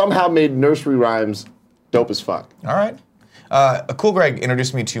somehow made nursery rhymes dope as fuck. All right. A Cool Greg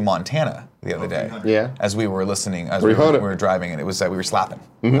introduced me to Montana the other day. Yeah. As we were listening, as We we heard it. were driving, and it was we were slapping.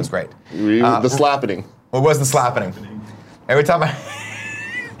 It was great. The slapping. What was the slapping? Every time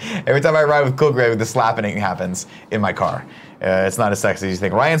I ride with Cool Greg, the slapping happens in my car. It's not as sexy as you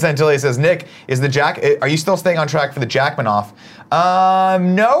think. Ryan Santilli says, Nick, are you still staying on track for the Jackman off?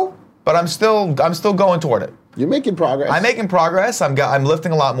 No, but I'm still going toward it. You're making progress. I'm making progress. I'm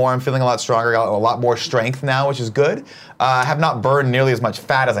lifting a lot more. I'm feeling a lot stronger. Got a lot more strength now, which is good. I have not burned nearly as much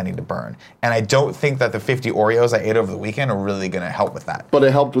fat as I need to burn, and I don't think that the 50 Oreos I ate over the weekend are really going to help with that. But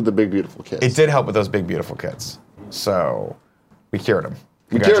it helped with the big, beautiful kids. It did help with those big, beautiful kids. So we cured them.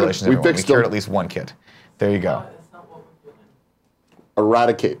 We cured 'em. Congratulations, We everyone. fixed We cured them. at least one kid. There you go. That's not what we're doing.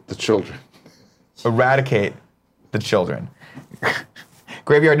 Eradicate the children. Eradicate the children.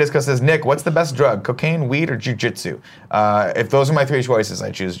 Graveyard Disco says, Nick, what's the best drug? Cocaine, weed, or jujitsu? If those are my three choices,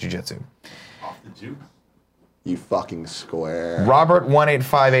 I choose jujitsu. Off the juke. You fucking square.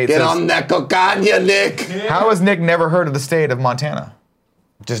 Robert1858 Get says, on that cocaine, Nick. how has Nick never heard of the state of Montana?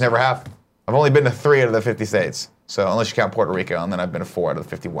 Just never have. I've only been to 3 out of the 50 states. So unless you count Puerto Rico, and then I've been to 4 out of the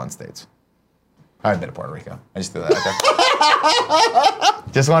 51 states. I haven't been to Puerto Rico. I just threw that out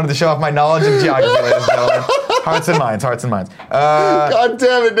there. Just wanted to show off my knowledge of geography, ladies and gentlemen. Hearts and minds, hearts and minds. God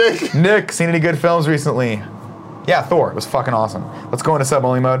damn it, Nick. Nick, seen any good films recently? Yeah, Thor. It was fucking awesome. Let's go into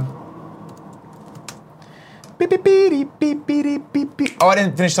sub-only mode. Beep, beep, beep, beep, beep, beep, beep. Oh, I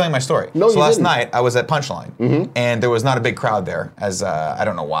didn't finish telling my story. No, so you last didn't. night I was at Punchline, and there was not a big crowd there. As I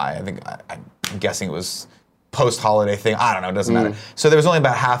don't know why. I'm guessing it was post-holiday thing. I don't know. It doesn't matter. So there was only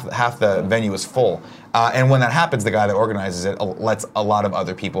about half the venue was full. And when that happens, the guy that organizes it lets a lot of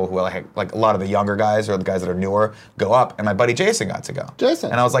other people who are like a lot of the younger guys or the guys that are newer go up. And my buddy Jason got to go.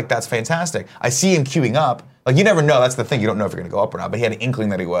 Jason. And I was like, that's fantastic. I see him queuing up. Like, you never know. That's the thing. You don't know if you're going to go up or not. But he had an inkling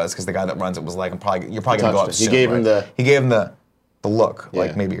that he was, because the guy that runs it was like, you're probably going to go up Touched it. soon. He gave him right? He gave him the look,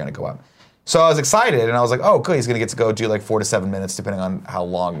 like Yeah. maybe you're going to go up. So I was excited, and I was like, oh, good, he's going to get to go do like 4 to 7 minutes, depending on how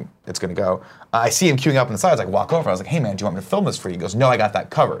long it's going to go. I see him queuing up on the side. I was like, walk over. I was like, hey, man, do you want me to film this for you? He goes, no, I got that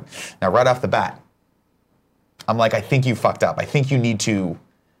covered. Now, right off the bat, I'm like, I think you fucked up. I think you need to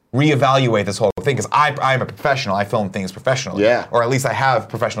reevaluate this whole thing, because I'm a professional. I film things professionally. Yeah. Or at least I have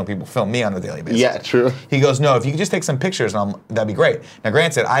professional people film me on a daily basis. Yeah, true. He goes, no, if you could just take some pictures, that'd be great. Now,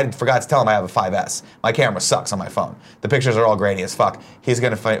 granted, I forgot to tell him I have a 5S. My camera sucks on my phone. The pictures are all grainy as fuck. He's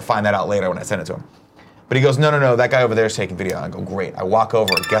going to find that out later when I send it to him. But he goes, no, that guy over there is taking video. I go, great. I walk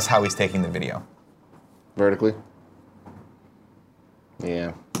over. Guess how he's taking the video? Vertically?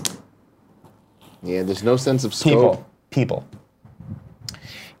 Yeah. Yeah, there's no sense of scope. People.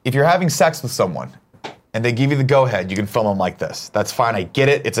 If you're having sex with someone and they give you the go-ahead, you can film them like this. That's fine. I get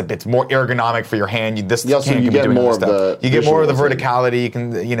it. It's more ergonomic for your hand. You get more of the verticality. You can,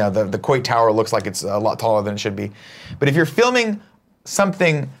 the Coit Tower looks like it's a lot taller than it should be. But if you're filming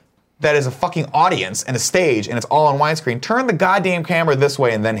something that is a fucking audience and a stage and it's all on widescreen, turn the goddamn camera this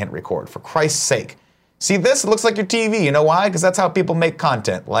way and then hit record, for Christ's sake. See this? It looks like your TV. You know why? Because that's how people make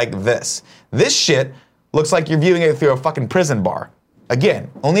content, like this. This shit looks like you're viewing it through a fucking prison bar.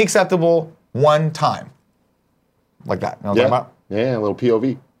 Again, only acceptable one time. Like that. You know what I'm talking about? Yeah, a little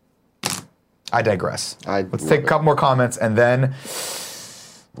POV. I digress. Let's take a couple more comments and then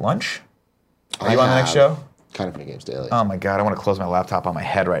lunch? Are you on the next show? Kind of Funny Games Daily. Oh my God, I want to close my laptop on my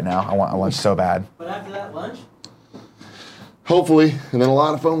head right now. I want a lunch so bad. But after that lunch? Hopefully, and then a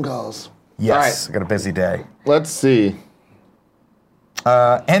lot of phone calls. Yes, All I got a busy day. Let's see.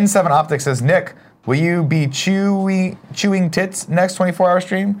 N7 Optics says, Nick, will you be chewing tits next 24-hour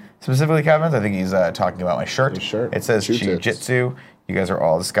stream? Specifically, Kevin, I think he's talking about my shirt. Your shirt. It says Chew Jiu-Jitsu. You guys are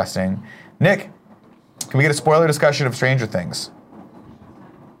all disgusting. Nick, can we get a spoiler discussion of Stranger Things?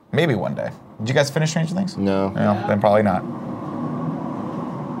 Maybe one day. Did you guys finish Stranger Things? No. No, then probably not.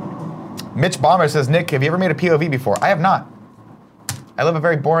 Mitch Bomber says, Nick, have you ever made a POV before? I have not. I live a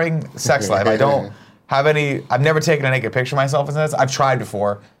very boring sex life. I don't have any. I've never taken a naked picture of myself in this. I've tried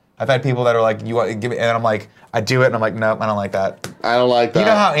before. I've had people that are like, "You want to give it," and I'm like, I do it, and I'm like, nope, I don't like that. I don't like that. You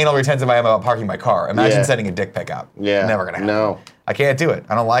know how anal retentive I am about parking my car. Imagine sending a dick pic out. Yeah. Never gonna happen. No. I can't do it.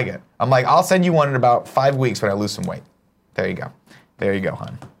 I don't like it. I'm like, I'll send you one in about 5 weeks when I lose some weight. There you go. There you go,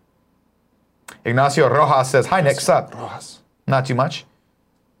 hon. Ignacio Rojas says, hi, Nick, sup? Rojas. Not too much.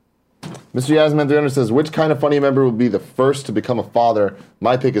 Mr. Yasman 300 says, which kind of funny member will be the first to become a father?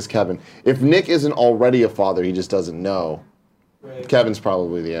 My pick is Kevin. If Nick isn't already a father, he just doesn't know. Kevin's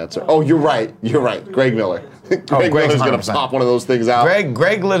probably the answer. Oh, you're right. You're right. Greg Miller. Greg Miller's going to pop one of those things out.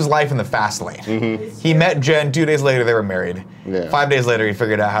 Greg lives life in the fast lane. Mm-hmm. He met Jen. 2 days later, they were married. Yeah. 5 days later, he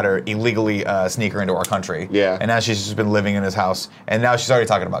figured out how to illegally sneak her into our country. Yeah. And now she's just been living in his house. And now she's already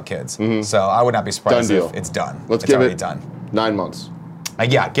talking about kids. Mm-hmm. So I would not be surprised if it's done. Let's it's give already it done. 9 months.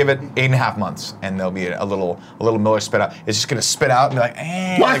 Yeah, give it 8.5 months, and there'll be a little Miller spit out. It's just gonna spit out and be like,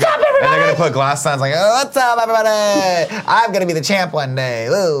 what's up, everybody? And they're gonna put glass signs like, oh, what's up, everybody? I'm gonna be the champ one day.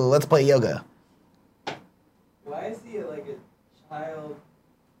 Woo, let's play yoga. Why is he like a child?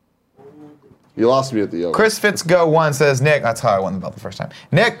 You lost me at the yoga. Chris Fitzgo1 says, Nick, that's how I won the belt the first time.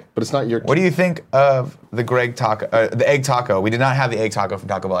 Nick, but it's not your. What do you think of the the egg taco? We did not have the egg taco from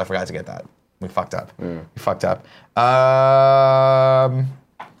Taco Bell. I forgot to get that. We fucked up. We fucked up.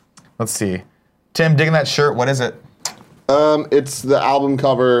 Let's see. Tim, digging that shirt. What is it? It's the album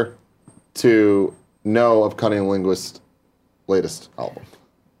cover to No of Cunning Linguist's latest album.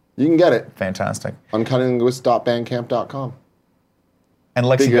 You can get it. Fantastic. On cunninglinguist.bandcamp.com. And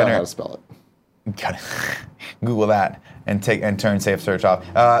Lexi Figure out Gunner. how to spell it. Google that and turn safe search off.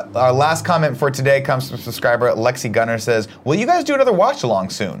 Our last comment for today comes from subscriber Lexi Gunner says, will you guys do another watch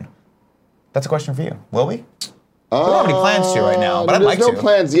along soon? That's a question for you. Will we? We don't have any plans to right now, but I'd like to. There's no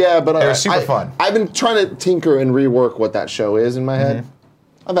plans, yeah, but they're super fun. I've been trying to tinker and rework what that show is in my head.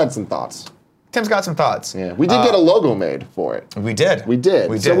 I've had some thoughts. Tim's got some thoughts. Yeah, we did get a logo made for it. We did. We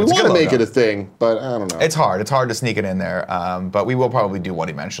did. So we want to make it a thing, but I don't know. It's hard. It's hard to sneak it in there, but we will probably do one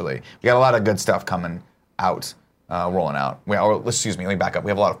eventually. We got a lot of good stuff coming out. Rolling out. Excuse me, let me back up.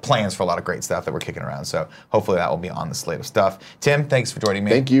 We have a lot of plans for a lot of great stuff that we're kicking around, so hopefully that will be on the slate of stuff. Tim, thanks for joining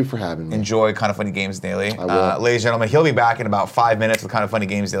me. Thank you for having me. Enjoy Kind of Funny Games Daily. I will. Ladies and gentlemen, he'll be back in about 5 minutes with Kind of Funny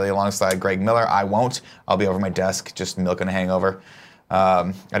Games Daily alongside Greg Miller. I won't. I'll be over my desk just milking a hangover.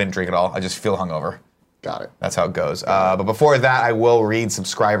 I didn't drink at all. I just feel hungover. Got it. That's how it goes. But before that, I will read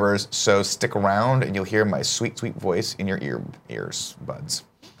subscribers, so stick around and you'll hear my sweet, sweet voice in your ears buds.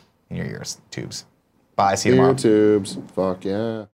 In your ears, tubes. Bye, see you tomorrow. Ear tubes. Fuck yeah.